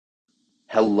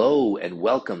Hello and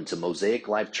welcome to Mosaic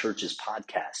Life Church's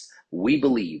podcast. We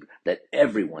believe that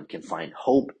everyone can find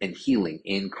hope and healing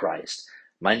in Christ.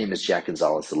 My name is Jack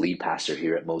Gonzalez, the lead pastor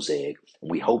here at Mosaic, and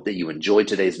we hope that you enjoyed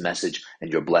today's message and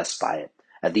you're blessed by it.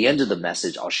 At the end of the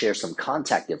message, I'll share some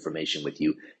contact information with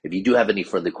you. If you do have any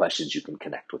further questions, you can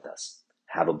connect with us.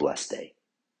 Have a blessed day.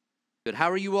 Good.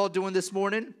 How are you all doing this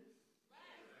morning?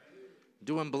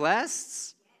 Doing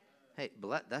blessed? Hey,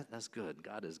 that's good.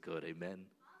 God is good. Amen.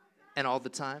 And all the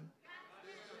time?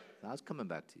 I was coming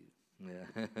back to you.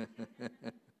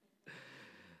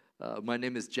 Yeah. My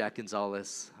name is Jack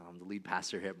Gonzalez. I'm the lead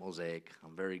pastor here at Mosaic.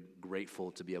 I'm very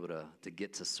grateful to be able to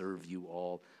get to serve you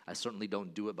all. I certainly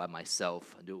don't do it by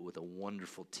myself. I do it with a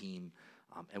wonderful team.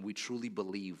 And we truly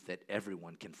believe that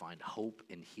everyone can find hope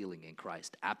and healing in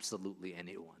Christ. Absolutely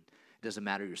anyone. It doesn't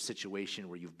matter your situation,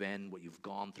 where you've been, what you've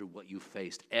gone through, what you've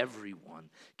faced.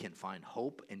 Everyone can find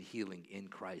hope and healing in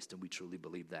Christ, and we truly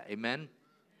believe that. Amen?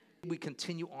 We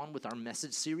continue on with our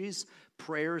message series,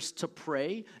 Prayers to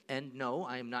Pray. And no,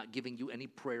 I am not giving you any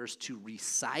prayers to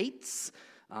recite.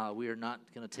 We are not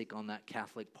going to take on that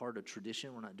Catholic part of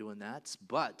tradition. We're not doing that.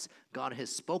 But God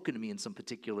has spoken to me in some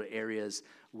particular areas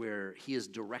where He is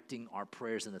directing our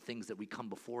prayers and the things that we come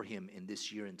before Him in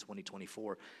this year in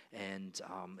 2024. And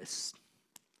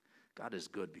God is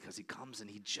good because He comes and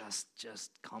He just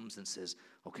comes and says,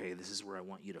 okay, this is where I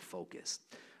want you to focus.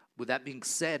 With that being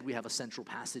said, we have a central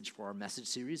passage for our message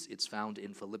series. It's found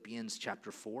in Philippians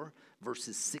chapter 4,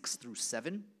 verses 6 through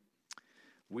 7.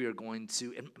 We are going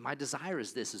to, and my desire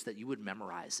is this, is that you would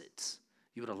memorize it.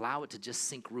 You would allow it to just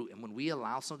sink root. And when we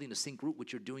allow something to sink root,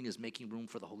 what you're doing is making room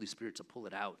for the Holy Spirit to pull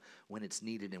it out when it's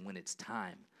needed and when it's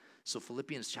time. So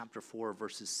Philippians chapter 4,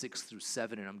 verses 6 through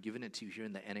 7, and I'm giving it to you here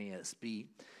in the NASB.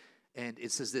 And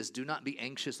it says this: do not be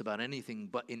anxious about anything,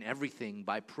 but in everything,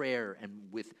 by prayer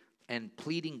and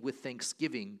pleading with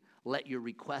thanksgiving, let your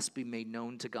requests be made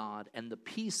known to God, and the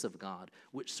peace of God,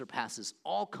 which surpasses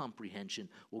all comprehension,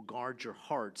 will guard your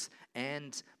hearts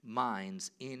and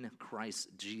minds in Christ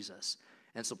Jesus.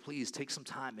 And so please take some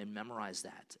time and memorize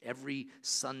that. Every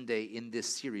Sunday in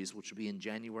this series, which will be in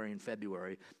January and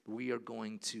February, we're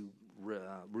going to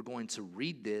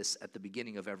read this at the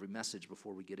beginning of every message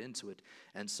before we get into it.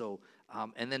 And so,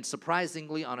 and then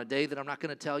surprisingly, on a day that I'm not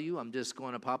going to tell you, I'm just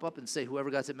going to pop up and say, whoever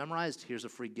got it memorized, here's a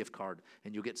free gift card,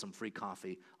 and you'll get some free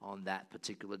coffee on that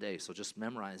particular day. So just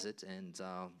memorize it, and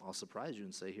I'll surprise you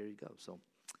and say, here you go. So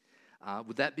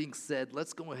with that being said,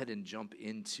 let's go ahead and jump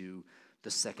into the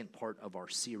second part of our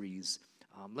series.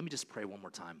 Let me just pray one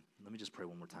more time.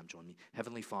 Join me.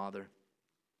 Heavenly Father,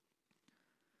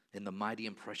 in the mighty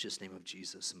and precious name of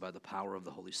Jesus and by the power of the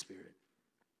Holy Spirit,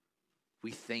 we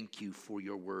thank you for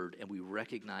your word, and we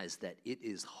recognize that it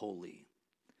is holy.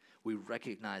 We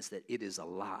recognize that it is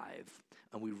alive,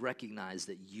 and we recognize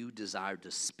that you desire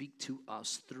to speak to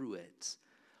us through it.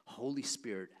 Holy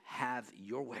Spirit, have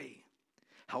your way.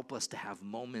 Help us to have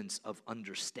moments of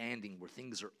understanding where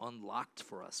things are unlocked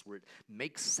for us, where it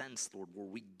makes sense, Lord, where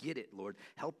we get it, Lord.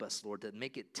 Help us, Lord, to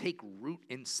make it take root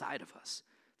inside of us.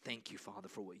 Thank you, Father,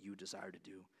 for what you desire to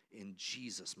do. In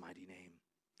Jesus' mighty name,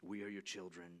 we are your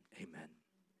children. Amen.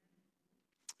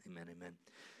 Amen, amen.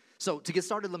 So to get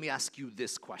started, let me ask you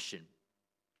this question.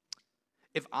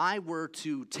 If I were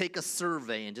to take a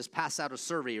survey and just pass out a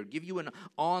survey or give you an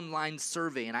online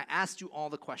survey, and I asked you all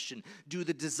the question, do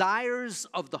the desires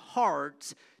of the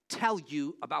heart tell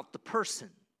you about the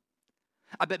person?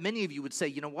 I bet many of you would say,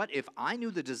 you know what, if I knew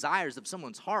the desires of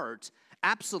someone's heart,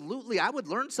 absolutely, I would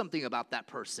learn something about that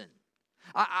person.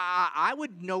 I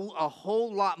would know a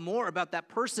whole lot more about that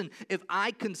person if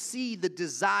I can see the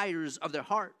desires of their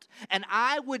heart. And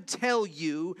I would tell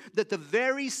you that the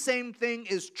very same thing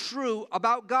is true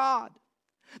about God.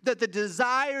 That the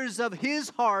desires of His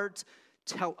heart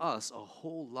tell us a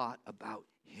whole lot about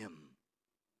Him.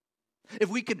 If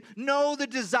we can know the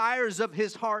desires of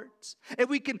His heart, if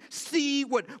we can see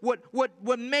what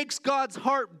makes God's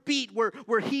heart beat,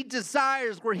 where He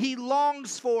desires, where He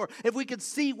longs for, if we could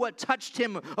see what touched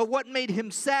Him, or what made Him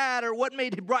sad, or what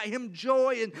brought Him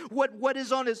joy, and what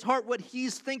is on His heart, what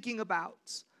He's thinking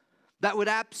about, that would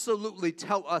absolutely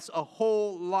tell us a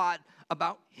whole lot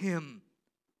about Him.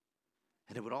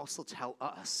 And it would also tell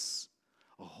us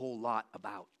a whole lot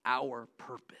about our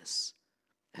purpose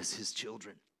as His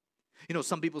children. You know,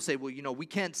 some people say, well, you know, we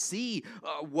can't see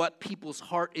what people's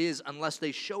heart is unless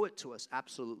they show it to us.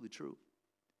 Absolutely true.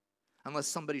 Unless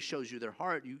somebody shows you their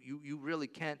heart, you really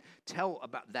can't tell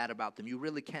about them. You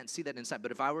really can't see that inside.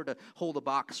 But if I were to hold a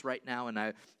box right now and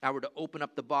I were to open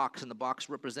up the box and the box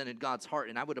represented God's heart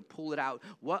and I were to pull it out,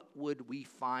 what would we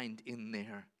find in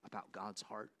there about God's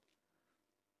heart?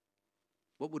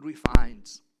 What would we find?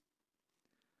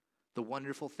 The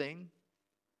wonderful thing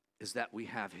is that we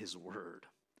have His Word.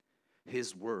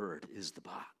 His Word is the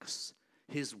box.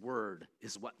 His Word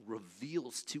is what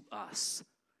reveals to us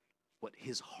what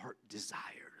His heart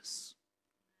desires,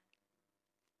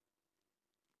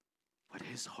 what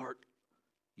His heart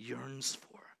yearns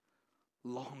for,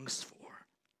 longs for,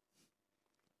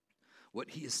 what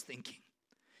He is thinking.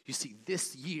 You see,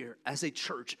 this year as a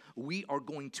church, we are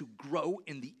going to grow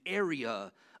in the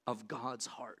area of God's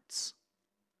hearts.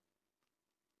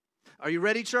 Are you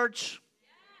ready, church?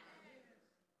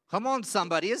 Come on,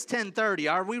 somebody. It's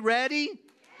 10:30. Are we ready?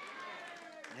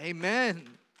 Amen.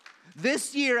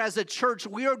 This year as a church,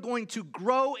 we are going to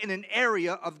grow in an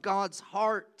area of God's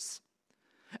hearts.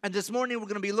 And this morning, we're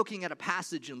going to be looking at a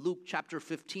passage in Luke chapter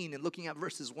 15 and looking at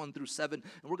verses 1 through 7.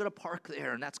 And we're going to park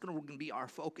there, and that's going to be our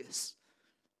focus.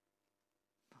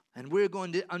 And we're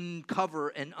going to uncover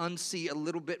and unsee a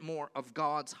little bit more of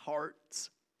God's heart.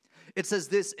 It says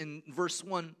this in verse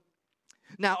 1.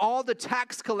 Now all the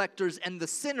tax collectors and the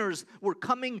sinners were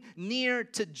coming near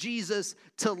to Jesus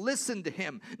to listen to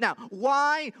him. Now,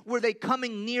 why were they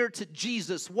coming near to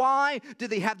Jesus? Why did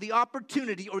they have the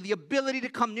opportunity or the ability to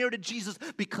come near to Jesus?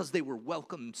 Because they were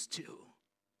welcomed to.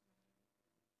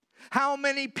 How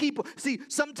many people, see,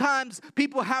 sometimes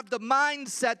people have the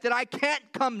mindset that I can't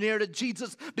come near to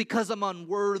Jesus because I'm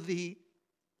unworthy,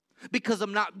 because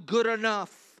I'm not good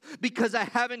enough, because I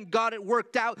haven't got it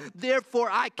worked out. Therefore,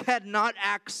 I cannot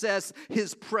access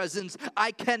His presence.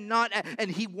 I cannot,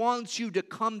 and He wants you to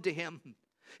come to Him.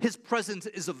 His presence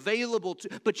is available,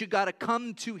 but you got to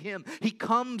come to Him. He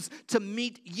comes to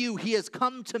meet you. He has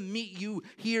come to meet you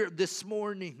here this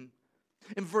morning.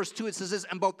 In verse 2 it says this,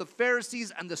 and both the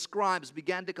Pharisees and the scribes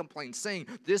began to complain, saying,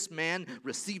 this man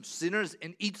receives sinners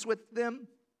and eats with them.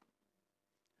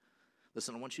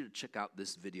 Listen, I want you to check out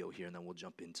this video here, and then we'll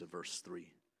jump into verse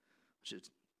 3.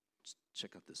 Just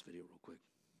check out this video real quick.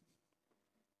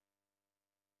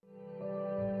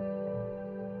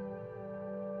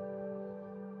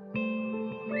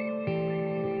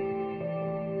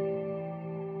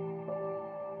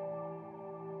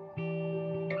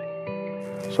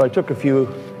 So I took a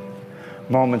few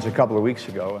moments a couple of weeks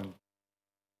ago and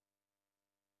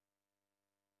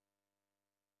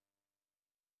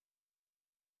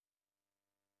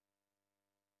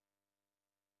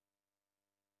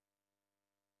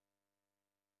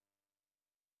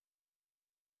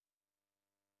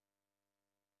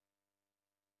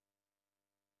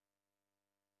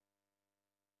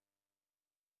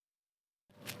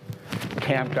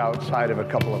camped outside of a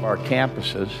couple of our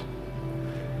campuses,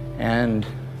 and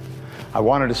I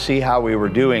wanted to see how we were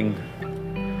doing,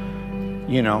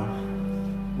 you know,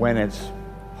 when it's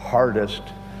hardest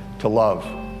to love.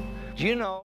 Do you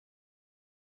know?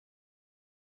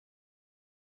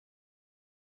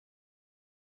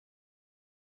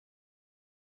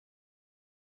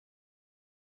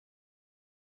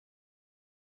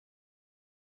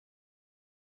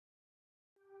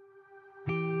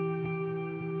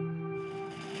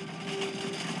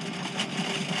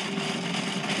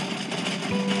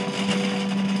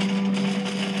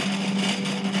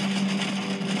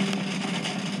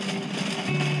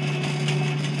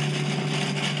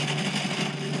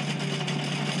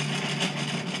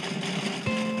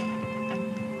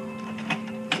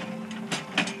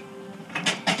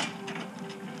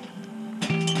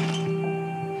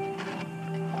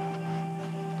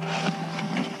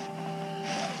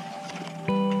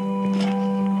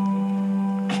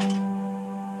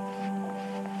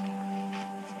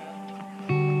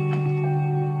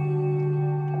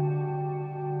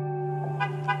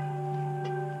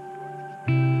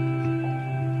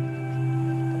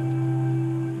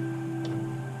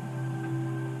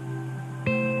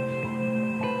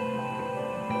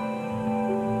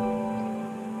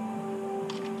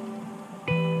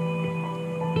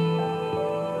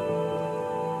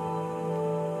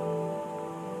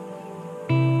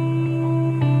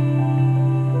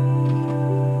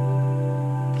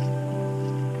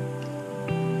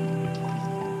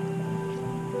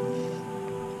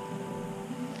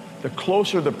 The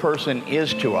closer the person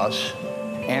is to us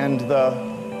and the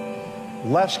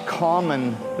less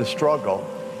common the struggle,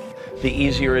 the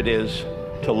easier it is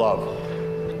to love.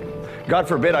 God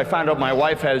forbid I find out my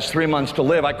wife has 3 months to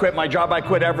live. I quit my job, I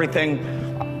quit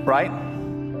everything, right?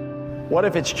 What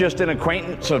if it's just an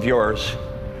acquaintance of yours?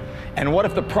 And what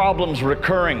if the problem's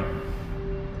recurring?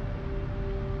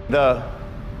 The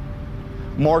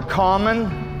more common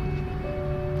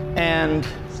and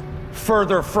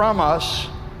further from us,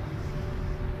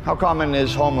 how common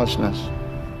is homelessness?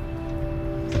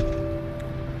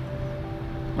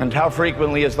 And how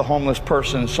frequently is the homeless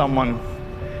person someone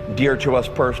dear to us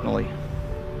personally?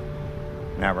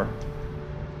 Never.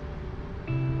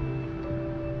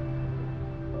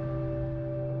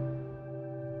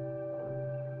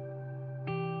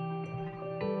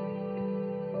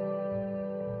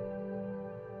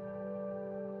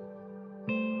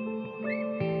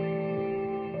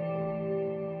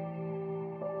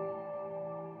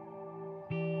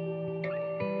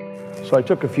 So I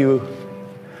took a few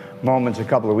moments a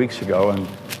couple of weeks ago and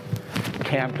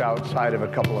camped outside of a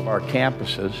couple of our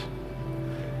campuses,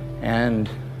 and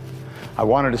I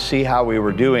wanted to see how we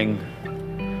were doing,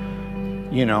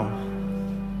 you know,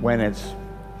 when it's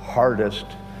hardest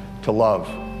to love.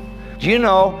 Do you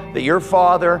know that your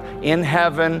Father in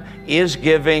heaven is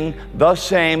giving the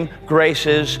same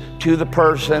graces to the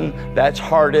person that's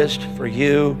hardest for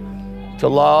you to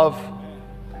love?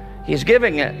 He's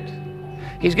giving it.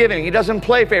 He's giving. He doesn't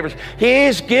play favorites.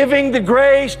 He's giving the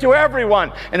grace to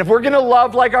everyone. And if we're going to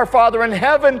love like our Father in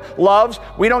heaven loves,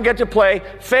 we don't get to play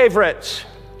favorites.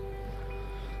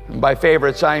 And by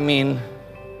favorites, I mean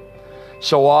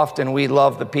so often we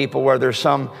love the people where there's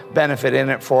some benefit in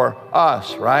it for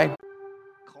us, right?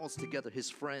 Calls together his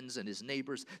friends and his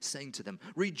neighbors, saying to them,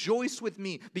 "Rejoice with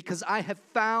me, because I have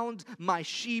found my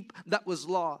sheep that was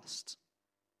lost."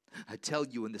 I tell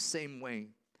you, in the same way,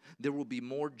 there will be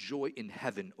more joy in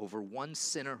heaven over one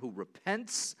sinner who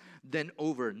repents than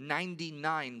over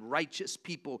 99 righteous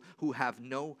people who have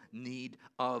no need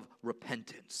of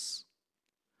repentance.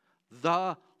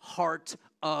 The heart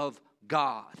of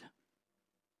God.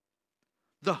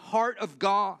 The heart of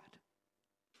God.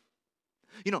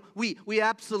 You know, we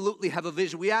absolutely have a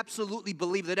vision. We absolutely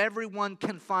believe that everyone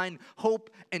can find hope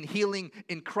and healing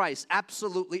in Christ.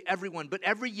 Absolutely everyone. But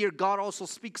every year, God also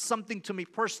speaks something to me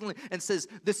personally and says,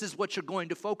 this is what you're going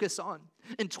to focus on.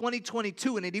 In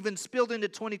 2022, and it even spilled into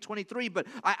 2023, but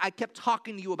I kept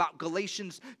talking to you about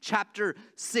Galatians chapter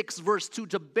 6, verse 2,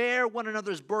 to bear one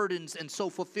another's burdens and so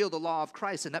fulfill the law of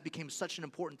Christ. And that became such an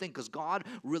important thing because God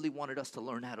really wanted us to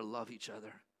learn how to love each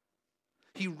other.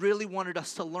 He really wanted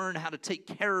us to learn how to take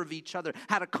care of each other,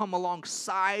 how to come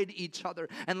alongside each other.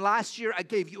 And last year, I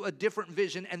gave you a different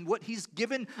vision. And what he's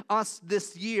given us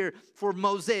this year for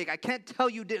Mosaic, I can't tell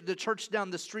you the church down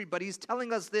the street, but he's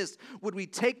telling us this. Would we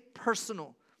take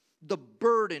personal the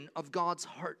burden of God's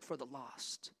heart for the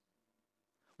lost?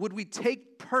 Would we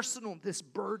take personal this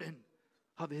burden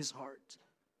of his heart?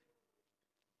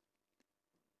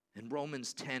 In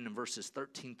Romans 10 and verses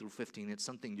 13 through 15, it's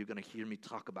something you're going to hear me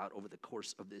talk about over the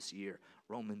course of this year.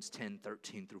 Romans 10,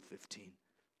 13 through 15.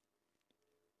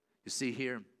 You see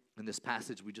here in this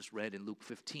passage we just read in Luke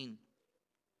 15,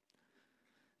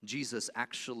 Jesus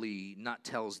actually not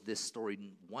tells this story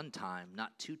one time,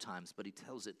 not two times, but he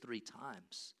tells it 3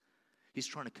 times. He's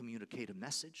trying to communicate a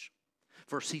message.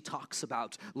 First, he talks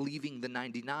about leaving the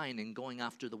 99 and going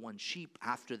after the one sheep.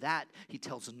 After that, he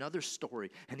tells another story,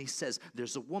 and he says,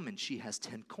 there's a woman, she has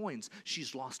 10 coins.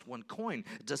 She's lost 1 coin.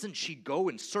 Doesn't she go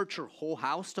and search her whole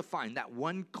house to find that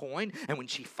 1 coin? And when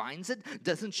she finds it,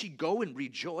 doesn't she go and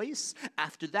rejoice?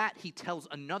 After that, he tells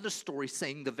another story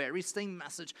saying the very same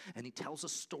message, and he tells a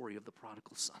story of the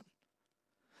prodigal son.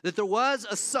 That there was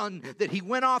a son that he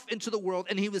went off into the world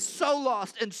and he was so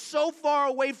lost and so far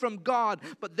away from God,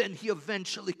 but then he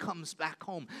eventually comes back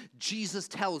home. Jesus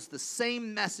tells the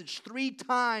same message 3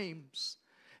 times.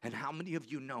 And how many of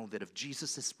you know that if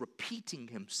Jesus is repeating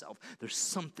himself, there's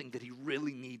something that he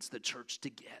really needs the church to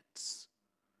get?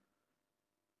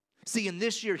 See, in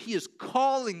this year, he is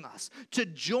calling us to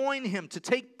join him, to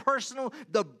take personal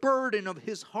the burden of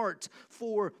his heart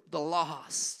for the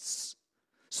lost.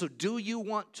 So do you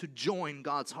want to join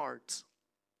God's heart?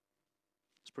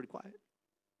 It's pretty quiet.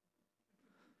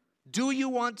 Do you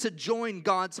want to join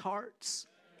God's heart?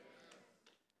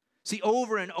 See,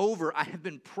 over and over, I have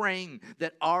been praying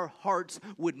that our hearts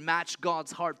would match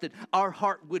God's heart, that our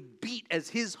heart would beat as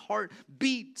his heart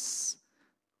beats.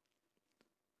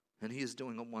 And he is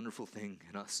doing a wonderful thing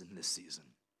in us in this season.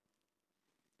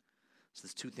 So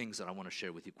there's 2 things that I want to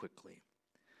share with you quickly.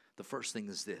 The first thing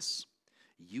is this.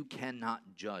 You cannot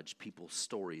judge people's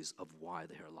stories of why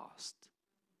they are lost.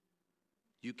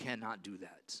 You cannot do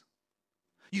that.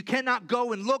 You cannot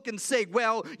go and look and say,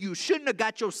 well, you shouldn't have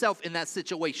got yourself in that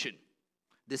situation.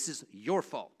 This is your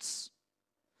faults.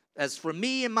 As for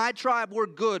me and my tribe, we're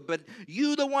good, but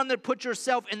you the one that put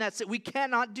yourself in that situation. We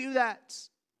cannot do that.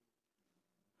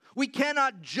 We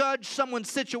cannot judge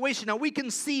someone's situation. Now, we can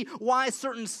see why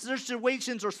certain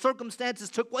situations or circumstances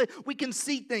took place. We can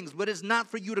see things, but it's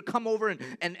not for you to come over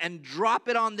and drop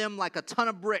it on them like a ton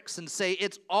of bricks and say,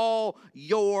 it's all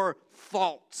your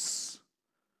faults.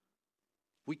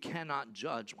 We cannot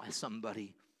judge why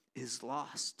somebody is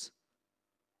lost.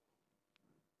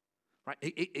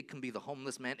 Right? It can be the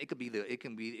homeless man. It could be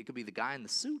the guy in the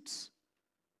suits.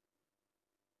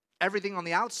 Everything on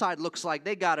the outside looks like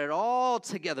they got it all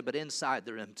together, but inside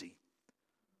they're empty.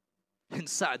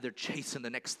 Inside they're chasing the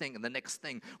next thing and the next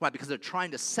thing. Why? Because they're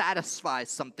trying to satisfy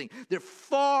something. They're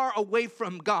far away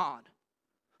from God.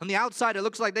 On the outside it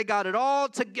looks like they got it all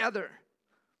together.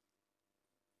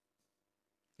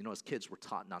 You know, as kids we're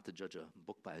taught not to judge a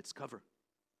book by its cover.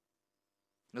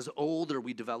 As older,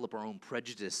 we develop our own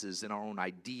prejudices and our own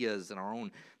ideas and our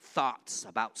own thoughts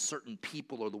about certain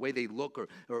people or the way they look or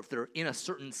if they're in a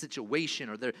certain situation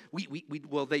or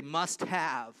they must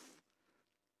have.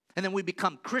 And then we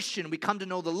become Christian, we come to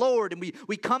know the Lord, and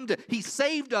He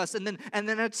saved us, and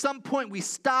then at some point we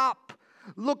stop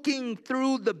looking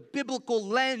through the biblical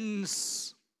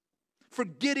lens,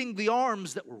 forgetting the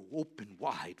arms that were open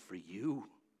wide for you.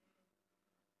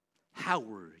 How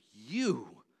were you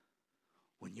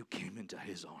when you came into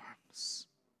His arms?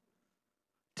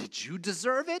 Did you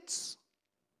deserve it?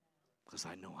 Because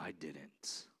I know I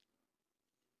didn't.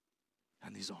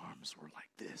 And these arms were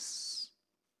like this,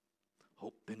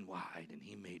 open wide, and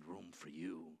He made room for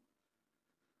you.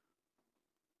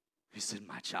 He said,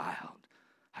 my child,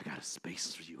 I got a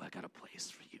space for you. I got a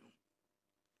place for you.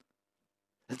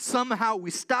 And somehow we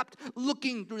stopped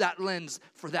looking through that lens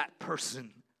for that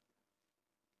person.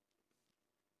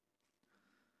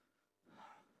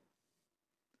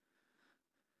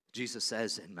 Jesus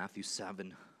says in Matthew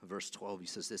 7, verse 12, He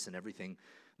says this, in everything,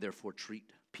 therefore treat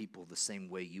people the same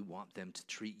way you want them to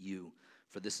treat you,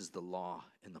 for this is the law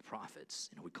and the prophets.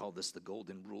 You know, we call this the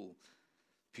golden rule.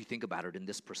 If you think about it in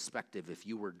this perspective, if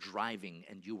you were driving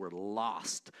and you were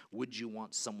lost, would you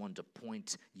want someone to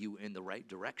point you in the right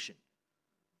direction?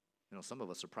 You know, some of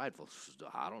us are prideful.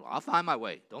 I'll find my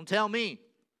way. Don't tell me.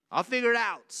 I'll figure it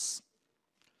out.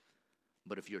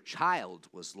 But if your child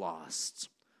was lost,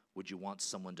 would you want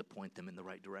someone to point them in the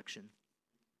right direction?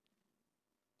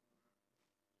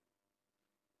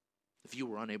 If you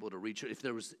were unable to reach it,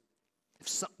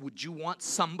 would you want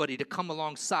somebody to come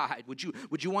alongside? Would you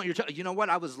want your child? You know what?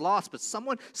 I was lost, but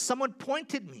someone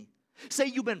pointed me. Say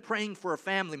you've been praying for a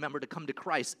family member to come to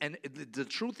Christ, and the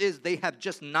truth is they have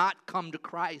just not come to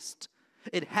Christ.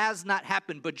 It has not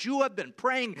happened, but you have been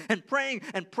praying and praying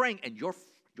and praying, and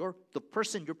the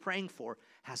person you're praying for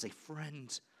has a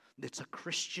friend that's a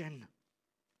Christian.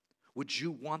 Would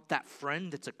you want that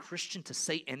friend that's a Christian to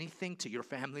say anything to your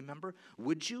family member?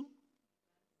 Would you?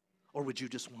 Or would you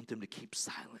just want them to keep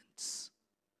silence?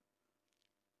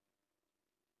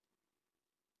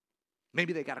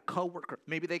 Maybe they got a coworker.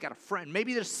 Maybe they got a friend.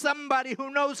 Maybe there's somebody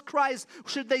who knows Christ.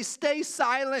 Should they stay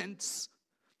silent?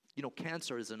 You know,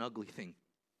 cancer is an ugly thing.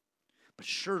 But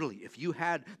surely if you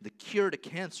had the cure to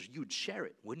cancer, you would share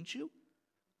it, wouldn't you?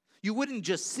 You wouldn't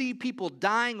just see people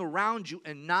dying around you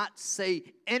and not say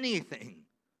anything.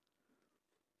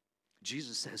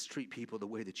 Jesus says, treat people the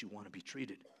way that you want to be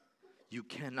treated. You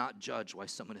cannot judge why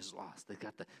someone is lost. They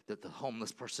got the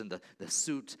homeless person, the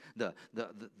suit, the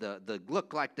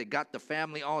look like they got the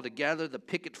family all together, the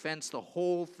picket fence, the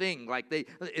whole thing.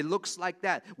 It looks like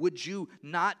that. Would you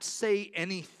not say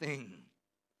anything?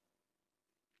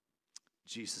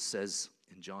 Jesus says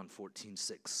in John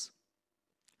 14:6,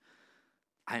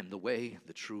 I am the way,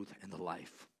 the truth, and the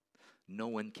life. No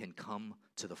one can come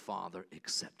to the Father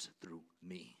except through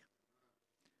me.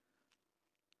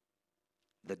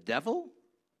 The devil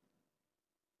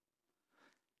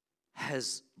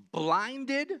has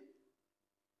blinded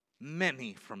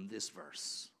many from this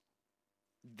verse.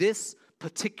 This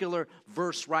particular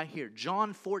verse right here,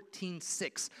 John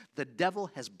 14:6, the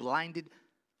devil has blinded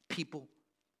people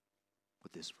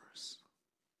with this verse.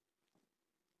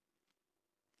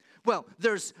 Well,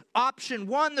 there's option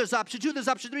 1, there's option 2, there's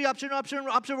option 3,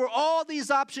 option where all these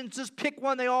options, just pick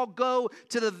one, they all go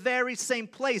to the very same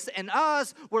place. And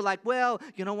us, we're like, well,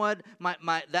 you know what,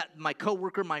 my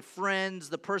coworker, my friends,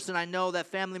 the person I know, that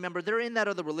family member, they're in that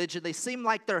other religion. They seem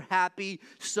like they're happy,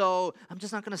 so I'm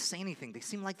just not going to say anything. They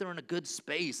seem like they're in a good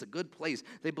space, a good place.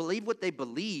 They believe what they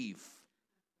believe.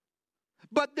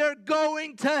 But they're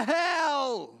going to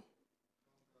hell.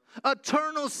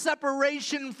 Eternal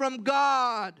separation from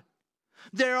God.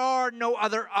 There are no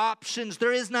other options.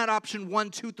 There is not option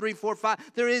 1, 2, 3, 4,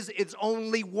 5. It's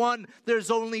only one. There's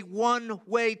only one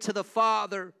way to the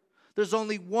Father. There's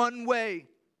only one way.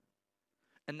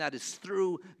 And that is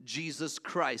through Jesus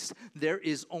Christ. There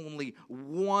is only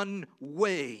one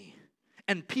way.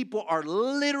 And people are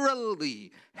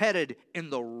literally headed in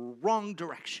the wrong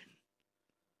direction.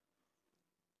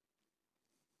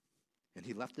 And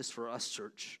He left this for us,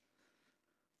 church.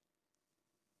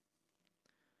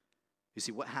 You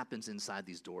see, what happens inside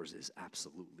these doors is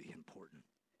absolutely important.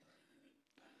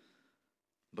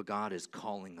 But God is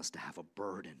calling us to have a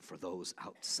burden for those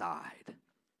outside.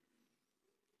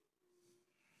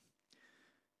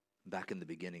 Back in the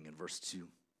beginning in verse 2,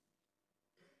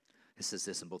 it says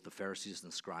this, and both the Pharisees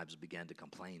and the scribes began to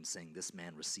complain, saying, this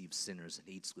man receives sinners and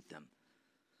eats with them.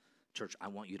 Church, I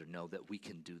want you to know that we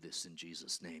can do this in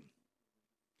Jesus' name.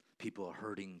 People are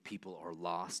hurting, people are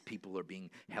lost, people are being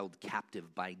held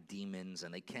captive by demons,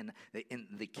 and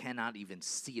they cannot even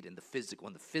see it in the physical.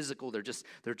 In the physical, they're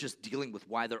just dealing with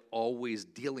why they're always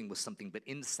dealing with something, but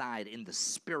inside, in the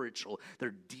spiritual,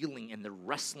 they're dealing and they're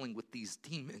wrestling with these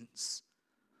demons.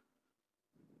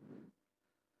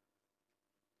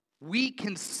 We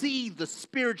can see the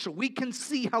spiritual. We can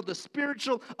see how the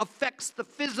spiritual affects the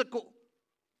physical.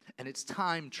 And it's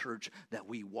time, church, that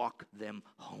we walk them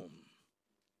home.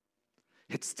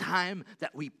 It's time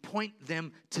that we point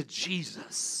them to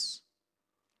Jesus.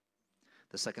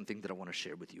 The second thing that I want to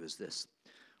share with you is this.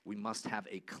 We must have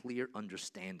a clear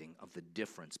understanding of the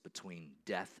difference between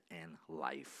death and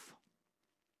life.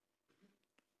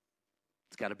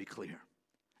 It's got to be clear.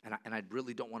 And I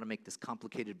really don't want to make this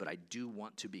complicated, but I do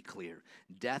want to be clear.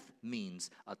 Death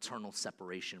means eternal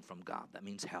separation from God. That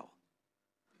means hell.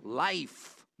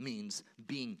 Life means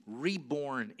being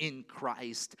reborn in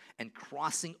Christ and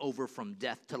crossing over from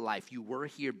death to life. You were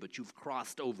here, but you've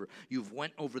crossed over. You've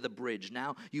went over the bridge.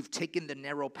 Now you've taken the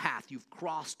narrow path. You've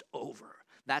crossed over.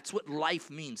 That's what life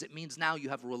means. It means now you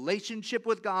have a relationship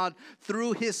with God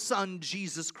through His Son,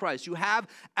 Jesus Christ. You have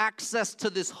access to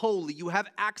this holy. You have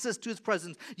access to His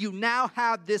presence. You now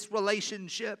have this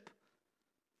relationship.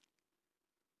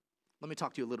 Let me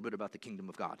talk to you a little bit about the kingdom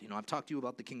of God. I've talked to you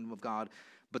about the kingdom of God,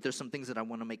 but there's some things that I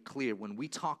want to make clear. When we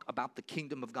talk about the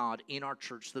kingdom of God in our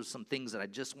church, there's some things that I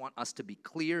just want us to be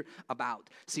clear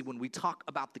about. See, when we talk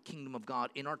about the kingdom of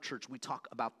God in our church, we talk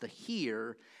about the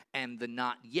here and the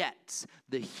not yet.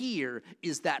 The here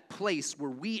is that place where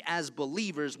we as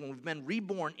believers, when we've been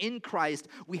reborn in Christ,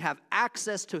 we have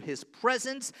access to His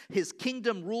presence. His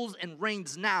kingdom rules and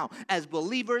reigns now. As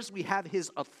believers, we have His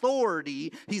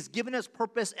authority. He's given us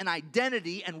purpose and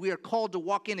identity, and we are called to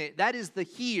walk in it. That is the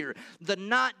here. The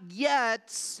not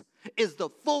yet is the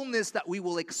fullness that we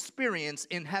will experience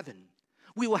in heaven.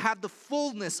 We will have the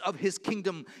fullness of His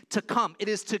kingdom to come. It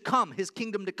is to come, His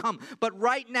kingdom to come. But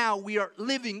right now, we are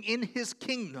living in His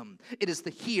kingdom. It is the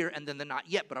here and then the not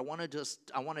yet. But I want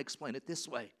to explain it this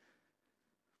way.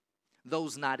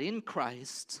 Those not in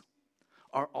Christ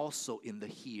are also in the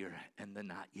here and the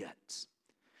not yet.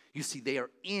 You see, they are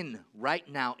right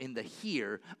now in the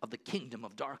here of the kingdom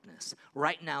of darkness.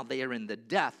 Right now, they are in the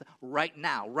death. Right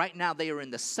now, they are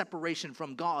in the separation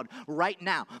from God. Right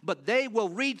now. But they will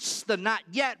reach the not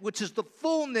yet, which is the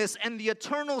fullness and the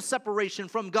eternal separation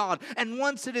from God. And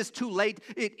once it is too late,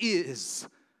 it is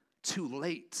too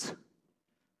late.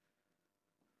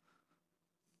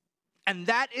 And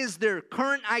that is their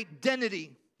current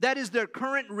identity. That is their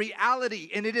current reality,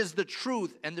 and it is the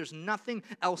truth, and there's nothing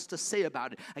else to say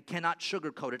about it. I cannot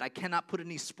sugarcoat it. I cannot put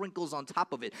any sprinkles on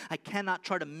top of it. I cannot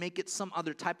try to make it some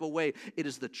other type of way. It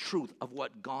is the truth of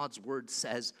what God's word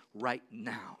says right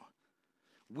now.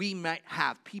 We might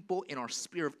have people in our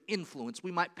sphere of influence. We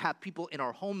might have people in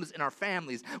our homes, in our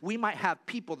families. We might have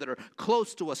people that are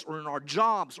close to us or in our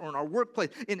jobs or in our workplace,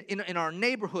 in our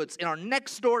neighborhoods, in our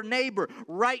next door neighbor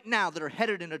right now that are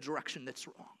headed in a direction that's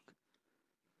wrong.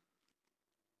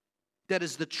 That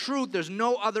is the truth. There's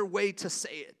no other way to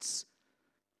say it.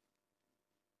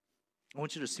 I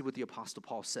want you to see what the Apostle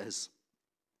Paul says.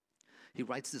 He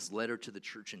writes this letter to the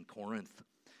church in Corinth,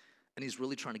 and he's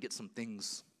really trying to get some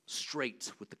things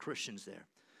straight with the Christians there.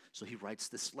 So he writes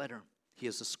this letter. He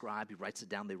is a scribe. He writes it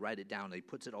down. They write it down. And he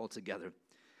puts it all together.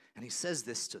 And he says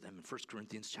this to them in 1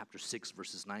 Corinthians chapter 6,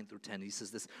 verses 9 through 10. He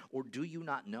says this, or do you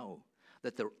not know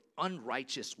that the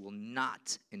unrighteous will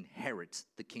not inherit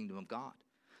the kingdom of God?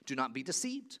 Do not be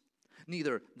deceived.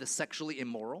 Neither the sexually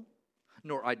immoral,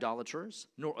 nor idolaters,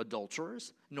 nor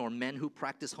adulterers, nor men who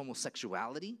practice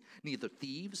homosexuality, neither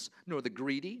thieves, nor the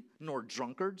greedy, nor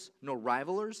drunkards, nor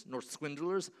rivalers, nor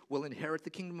swindlers will inherit the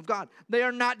kingdom of God. They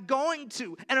are not going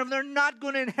to. And if they're not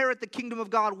going to inherit the kingdom of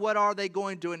God, what are they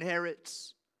going to inherit?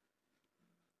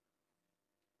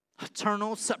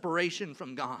 Eternal separation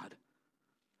from God.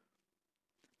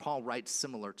 Paul writes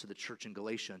similar to the church in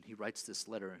Galatia. He writes this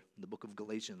letter in the book of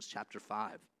Galatians, chapter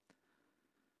 5.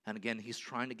 And again, he's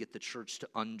trying to get the church to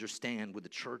understand what the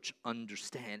church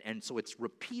understand. And so it's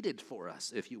repeated for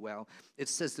us, if you will. It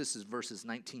says this is verses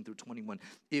 19 through 21.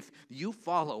 If you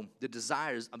follow the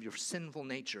desires of your sinful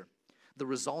nature, the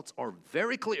results are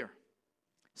very clear.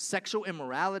 Sexual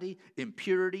immorality,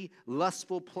 impurity,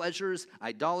 lustful pleasures,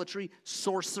 idolatry,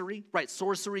 sorcery, right?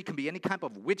 Sorcery can be any type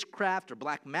of witchcraft or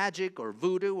black magic or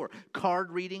voodoo or card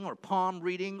reading or palm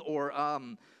reading or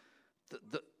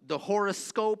the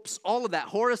horoscopes, all of that.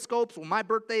 Horoscopes, well, my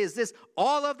birthday is this.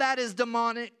 All of that is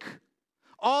demonic.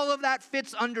 All of that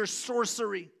fits under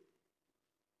sorcery.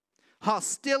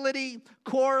 Hostility,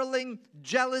 quarreling,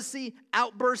 jealousy,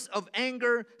 outbursts of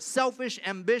anger, selfish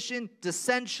ambition,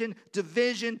 dissension,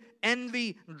 division,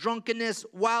 envy, drunkenness,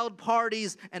 wild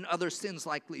parties, and other sins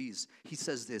like these. He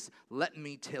says this, let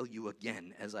me tell you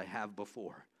again, as I have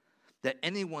before, that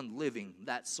anyone living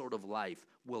that sort of life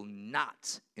will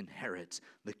not inherit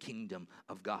the kingdom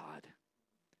of God.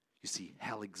 You see,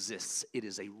 hell exists. It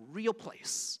is a real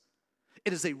place.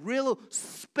 It is a real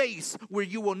space where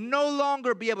you will no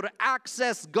longer be able to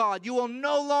access God. You will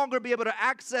no longer be able to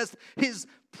access His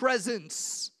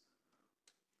presence.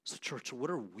 So, church, what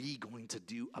are we going to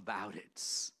do about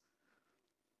it?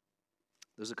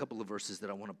 There's a couple of verses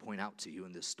that I want to point out to you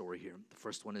in this story here. The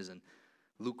first one is in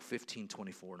Luke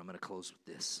 15:24, and I'm going to close with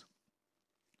this.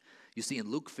 You see, in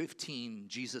Luke 15,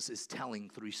 Jesus is telling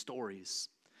 3 stories.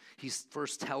 He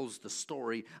first tells the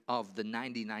story of the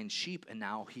 99 sheep, and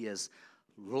now he has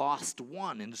lost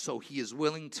one, and so he is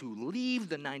willing to leave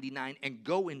the 99 and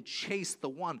go and chase the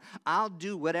one. I'll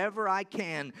do whatever I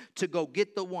can to go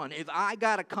get the one. If I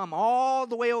got to come all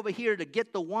the way over here to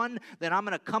get the one, then I'm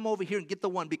going to come over here and get the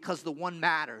one because the one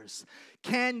matters.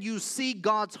 Can you see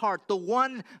God's heart? The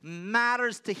one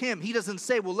matters to him. He doesn't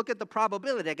say, well, look at the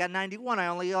probability. I got 91. I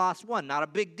only lost one. Not a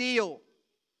big deal.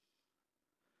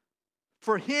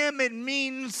 For him, it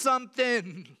means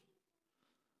something.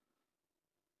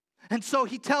 And so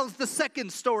he tells the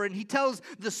second story, and he tells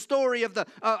the story of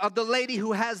the lady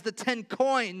who has the 10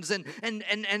 coins, and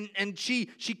she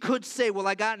could say, well,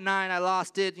 I got 9, I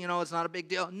lost it, it's not a big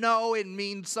deal. No, it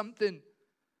means something.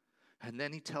 And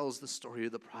then he tells the story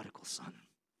of the prodigal son.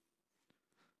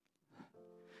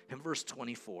 In verse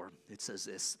 24, it says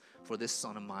this, for this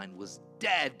son of mine was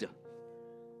dead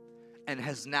and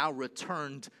has now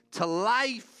returned to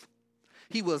life.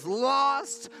 He was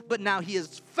lost, but now he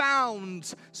is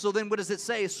found. So then what does it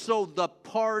say? So the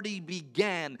party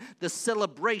began. The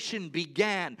celebration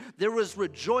began. There was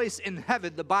rejoice in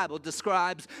heaven, the Bible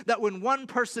describes, that when one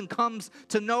person comes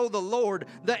to know the Lord,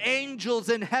 the angels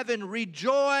in heaven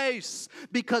rejoice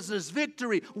because there's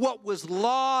victory. What was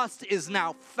lost is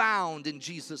now found in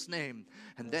Jesus' name.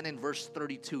 And then in verse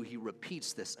 32, he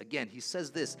repeats this again. He says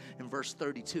this in verse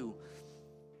 32.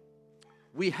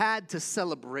 We had to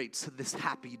celebrate this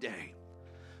happy day,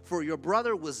 for your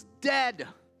brother was dead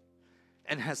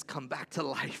and has come back to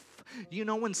life. You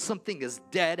know when something is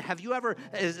dead,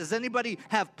 does anybody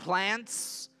have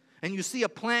plants and you see a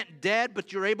plant dead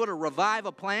but you're able to revive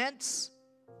a plant?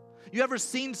 You ever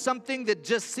seen something that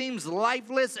just seems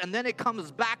lifeless and then it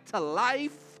comes back to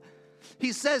life?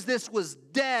 He says this was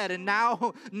dead, and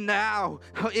now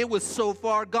it was so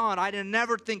far gone. I didn't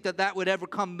never think that would ever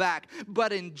come back.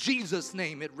 But in Jesus'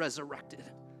 name, it resurrected.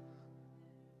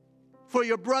 For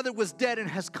your brother was dead and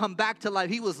has come back to life.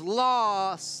 He was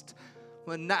lost,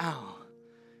 but now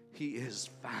he is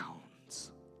found.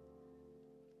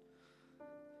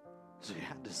 So you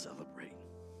had to celebrate.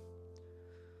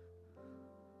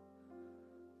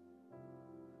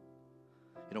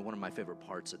 One of my favorite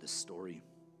parts of this story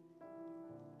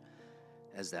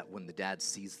is that when the dad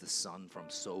sees the son from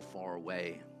so far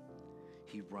away,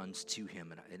 he runs to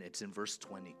him. And it's in verse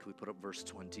 20. Can we put up verse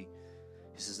 20?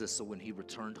 He says this, so when he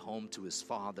returned home to his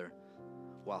father,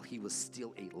 while he was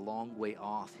still a long way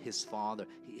off, his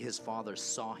father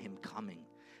saw him coming.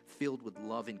 Filled with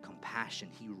love and compassion,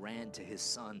 he ran to his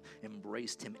son,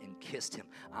 embraced him, and kissed him.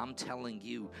 I'm telling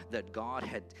you that God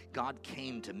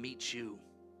came to meet you.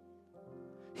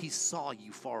 He saw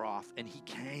you far off and he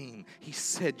came. He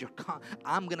said,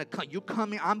 I'm going to come. You're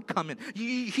coming. I'm coming.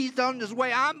 He's on his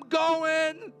way. I'm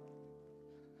going.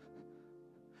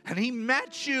 And he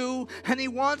met you and he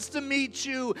wants to meet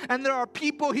you. And there are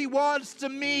people he wants to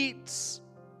meet.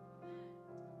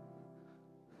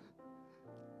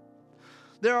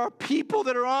 There are people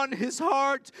that are on his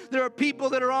heart. There are people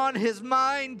that are on his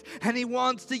mind. And he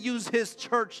wants to use his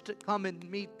church to come and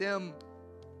meet them.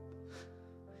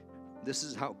 This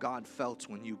is how God felt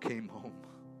when you came home.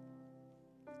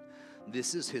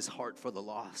 This is his heart for the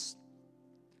lost.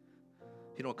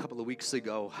 A couple of weeks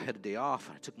ago, I had a day off.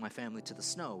 I took my family to the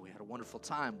snow. We had a wonderful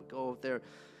time. We go out there.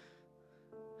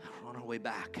 We're on our way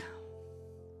back.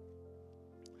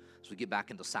 So we get back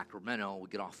into Sacramento. We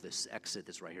get off this exit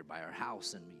that's right here by our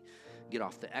house. And we get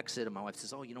off the exit. And my wife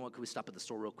says, oh, you know what? Can we stop at the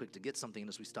store real quick to get something? And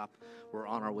as we stop, we're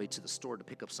on our way to the store to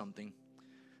pick up something.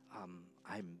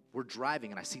 we're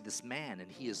driving and I see this man,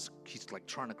 and he's like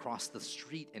trying to cross the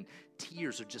street, and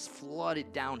tears are just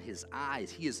flooded down his eyes.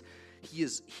 He is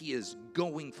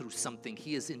going through something.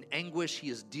 He is in anguish. He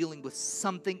is dealing with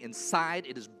something inside.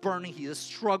 It is burning. He is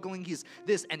struggling. He's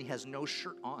this, and he has no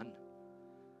shirt on.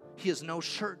 He has no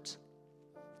shirt.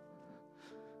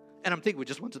 And I'm thinking, we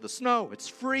just went to the snow. It's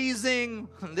freezing.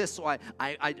 And this, so I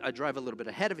drive a little bit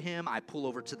ahead of him. I pull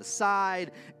over to the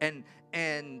side, and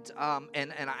I'm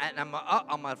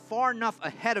far enough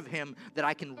ahead of him that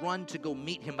I can run to go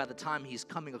meet him by the time he's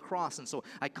coming across. And so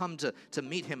I come to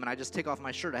meet him, and I just take off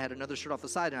my shirt. I had another shirt off the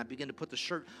side, and I begin to put the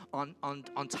shirt on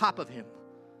top of him.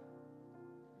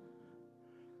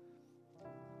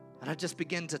 And I just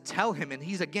begin to tell him, and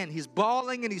he's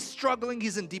bawling and he's struggling.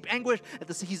 He's in deep anguish.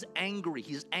 He's angry.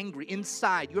 He's angry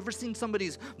inside. You ever seen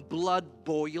somebody's blood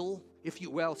boil, if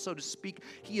you will, so to speak?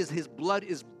 His blood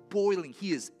is boiling.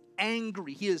 He is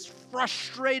angry. He is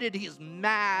frustrated. He is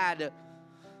mad.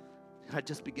 And I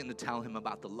just begin to tell him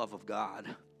about the love of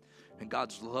God and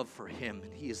God's love for him,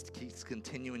 and he's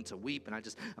continuing to weep, and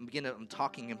I'm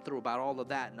talking him through about all of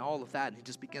that, and he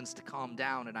just begins to calm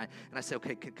down, and I say,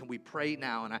 okay, can we pray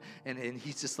now? And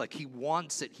he's just like, he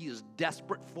wants it. He is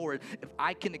desperate for it. If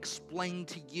I can explain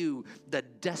to you the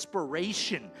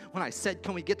desperation when I said,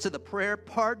 can we get to the prayer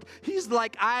part? He's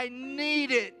like, I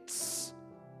need it.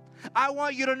 I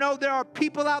want you to know there are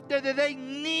people out there that they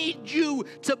need you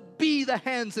to be the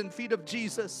hands and feet of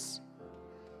Jesus.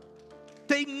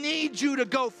 They need you to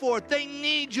go forth. They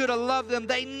need you to love them.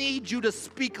 They need you to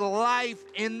speak life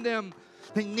in them.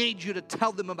 They need you to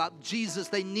tell them about Jesus.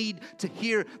 They need to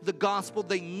hear the gospel.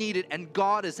 They need it. And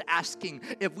God is asking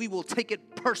if we will take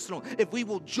it personal, if we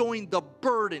will join the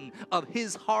burden of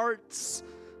His hearts.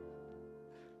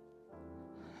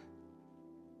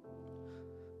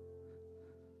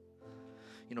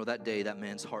 You know, that day, that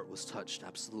man's heart was touched,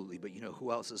 absolutely. But you know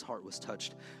who else's heart was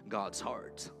touched? God's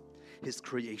heart. His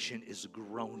creation is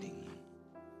groaning.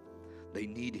 They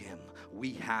need Him.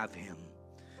 We have Him.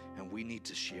 And we need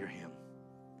to share Him.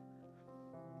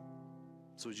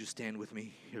 So would you stand with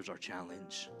me? Here's our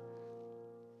challenge.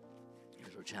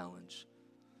 Here's our challenge.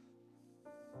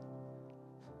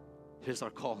 Here's our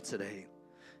call today.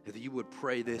 If you would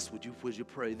pray this, would you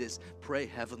pray this? Pray,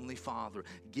 Heavenly Father,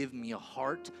 give me a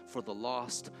heart for the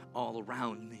lost all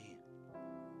around me.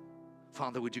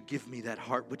 Father, would you give me that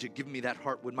heart? Would you give me that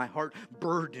heart? Would my heart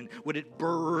burden? Would it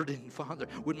burden, Father?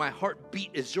 Would my heart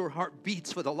beat as your heart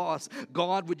beats for the lost?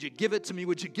 God, would you give it to me?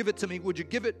 Would you give it to me? Would you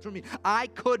give it to me? I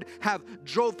could have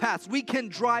drove past. We can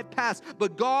drive past.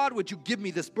 But God, would you give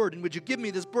me this burden? Would you give me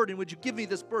this burden? Would you give me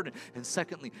this burden? And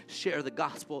secondly, share the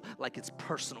gospel like it's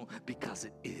personal, because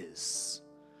it is.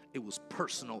 It was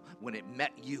personal when it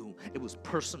met you. It was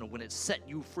personal when it set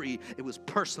you free. It was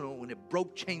personal when it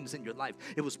broke chains in your life.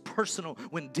 It was personal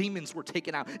when demons were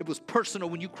taken out. It was personal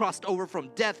when you crossed over from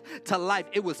death to life.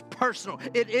 It was personal.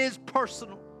 It is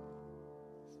personal.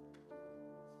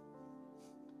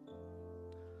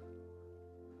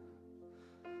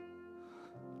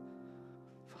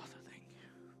 Father, thank you.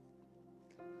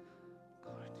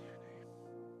 Glory to your name.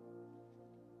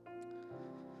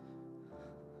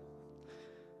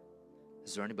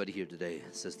 Is there anybody here today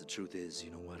that says the truth is,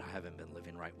 you know what, I haven't been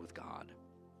living right with God,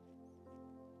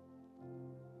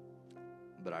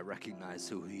 but I recognize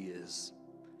who He is,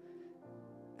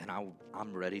 and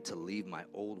I'm ready to leave my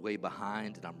old way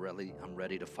behind, and I'm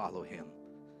ready to follow Him.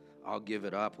 I'll give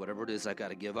it up, whatever it is I got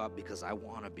to give up, because I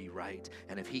want to be right.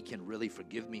 And if He can really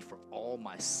forgive me for all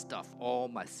my stuff, all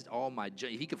my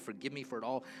He can forgive me for it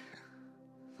all,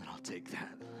 then I'll take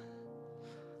that.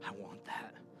 I want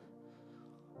that.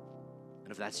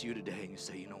 And if that's you today and you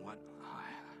say, you know what,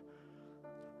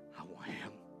 I want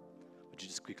Him, would you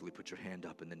just quickly put your hand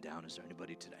up and then down? Is there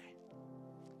anybody today?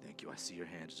 Thank you. I see your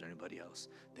hand. Is there anybody else?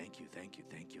 Thank you, thank you,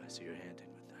 thank you. I see your hand.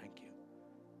 Thank you.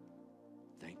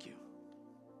 Thank you.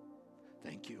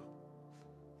 Thank you.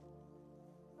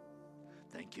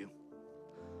 Thank you.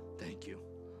 Thank you.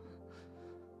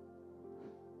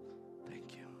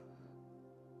 Thank you.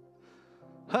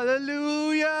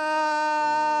 Hallelujah!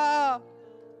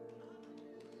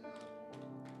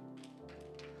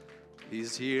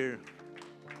 He's here.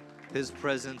 His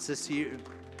presence is here,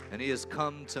 and He has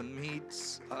come to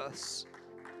meet us.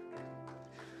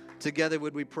 Together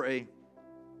would we pray.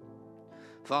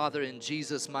 Father, in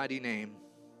Jesus' mighty name,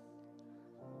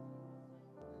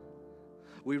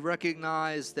 we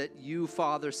recognize that You,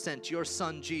 Father, sent Your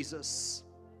Son Jesus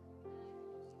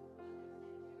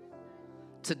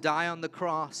to die on the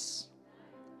cross,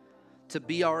 to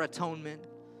be our atonement,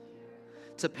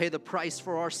 to pay the price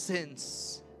for our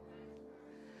sins,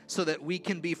 so that we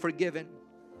can be forgiven,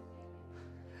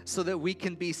 so that we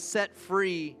can be set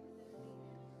free,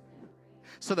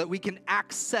 so that we can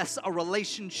access a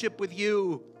relationship with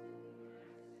you,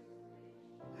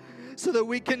 so that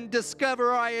we can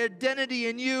discover our identity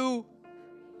in you,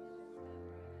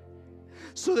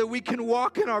 so that we can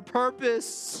walk in our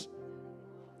purpose,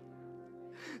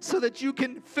 so that you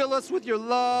can fill us with your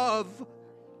love,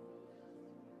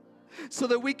 so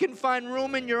that we can find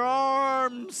room in your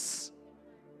arms.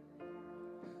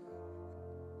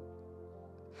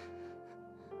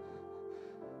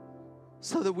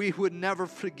 So that we would never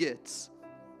forget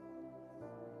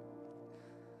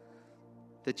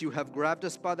that you have grabbed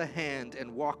us by the hand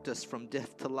and walked us from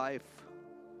death to life.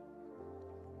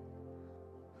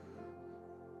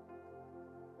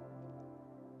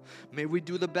 May we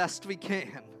do the best we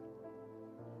can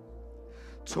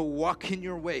to walk in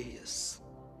your ways.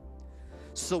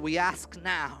 So we ask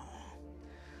now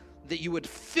that you would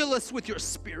fill us with your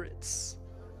spirits.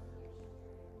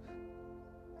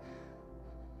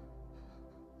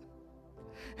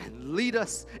 And lead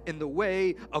us in the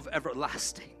way of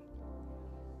everlasting.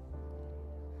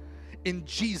 In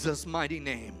Jesus' mighty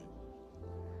name,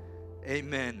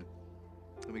 amen.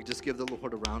 Let me just give the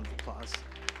Lord a round of applause.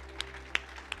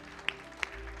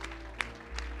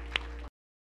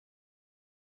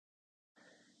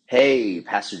 Hey,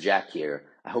 Pastor Jack here.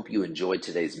 I hope you enjoyed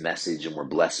today's message and were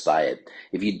blessed by it.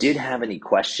 If you did have any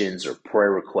questions or prayer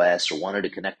requests or wanted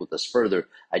to connect with us further,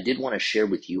 I did want to share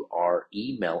with you our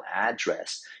email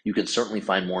address. You can certainly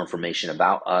find more information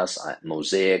about us at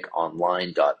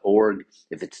mosaiconline.org.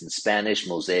 If it's in Spanish,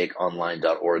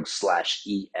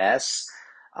 mosaiconline.org/es.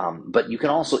 But you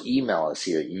can also email us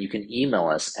here. You can email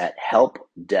us at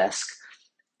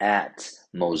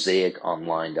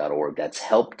helpdesk@mosaiconline.org. That's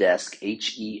helpdesk,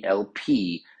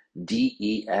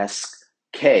 HELPDESK,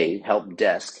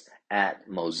 helpdesk at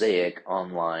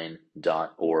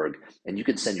mosaiconline.org. And you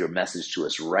can send your message to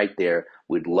us right there.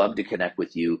 We'd love to connect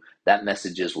with you. That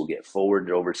messages will get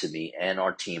forwarded over to me and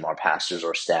our team, our pastors,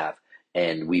 our staff,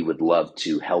 and we would love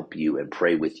to help you and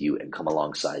pray with you and come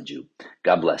alongside you.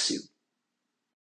 God bless you.